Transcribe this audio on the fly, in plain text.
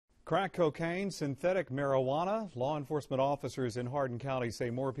Crack cocaine, synthetic marijuana. Law enforcement officers in Hardin County say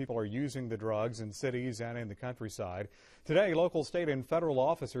more people are using the drugs in cities and in the countryside. Today, local, state, and federal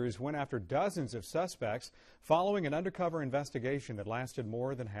officers went after dozens of suspects following an undercover investigation that lasted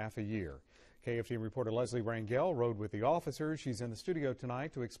more than half a year. KFTM reporter Leslie Rangel rode with the officers. She's in the studio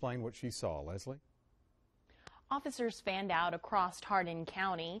tonight to explain what she saw. Leslie? Officers fanned out across Hardin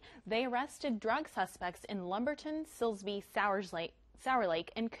County. They arrested drug suspects in Lumberton, Silsbee, Sour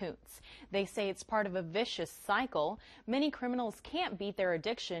Lake, and Kountze. They say it's part of a vicious cycle. Many criminals can't beat their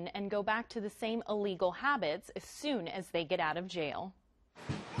addiction and go back to the same illegal habits as soon as they get out of jail.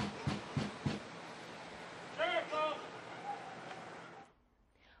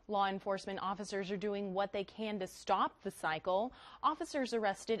 Law enforcement officers are doing what they can to stop the cycle. Officers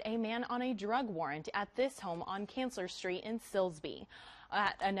arrested a man on a drug warrant at this home on Cancer Street in Silsbee.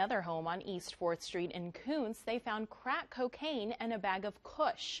 At another home on East 4th Street in Kountze, they found crack cocaine and a bag of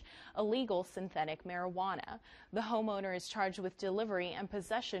Kush, illegal synthetic marijuana. The homeowner is charged with delivery and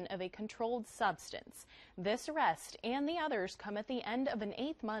possession of a controlled substance. This arrest and the others come at the end of an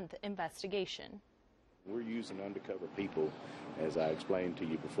 8-month investigation. We're using undercover people, as I explained to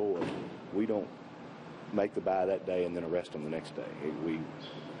you before. We don't make the buy that day and then arrest them the next day.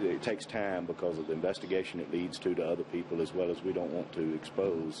 It takes time because of the investigation it leads to other people, as well as we don't want to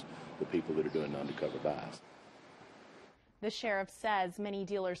expose the people that are doing undercover buys. The sheriff says many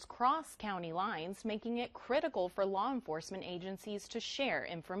dealers cross county lines, making it critical for law enforcement agencies to share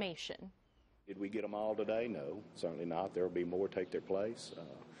information. Did we get them all today? No, certainly not. There will be more take their place.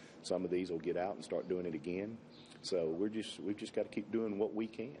 Some of these will get out and start doing it again. So we've just got to keep doing what we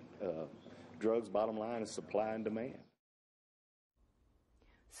can. Drugs, bottom line, is supply and demand.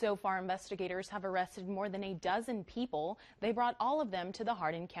 So far, investigators have arrested more than a dozen people. They brought all of them to the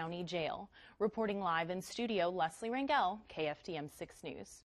Hardin County Jail. Reporting live in studio, Leslie Rangel, KFTM 6 News.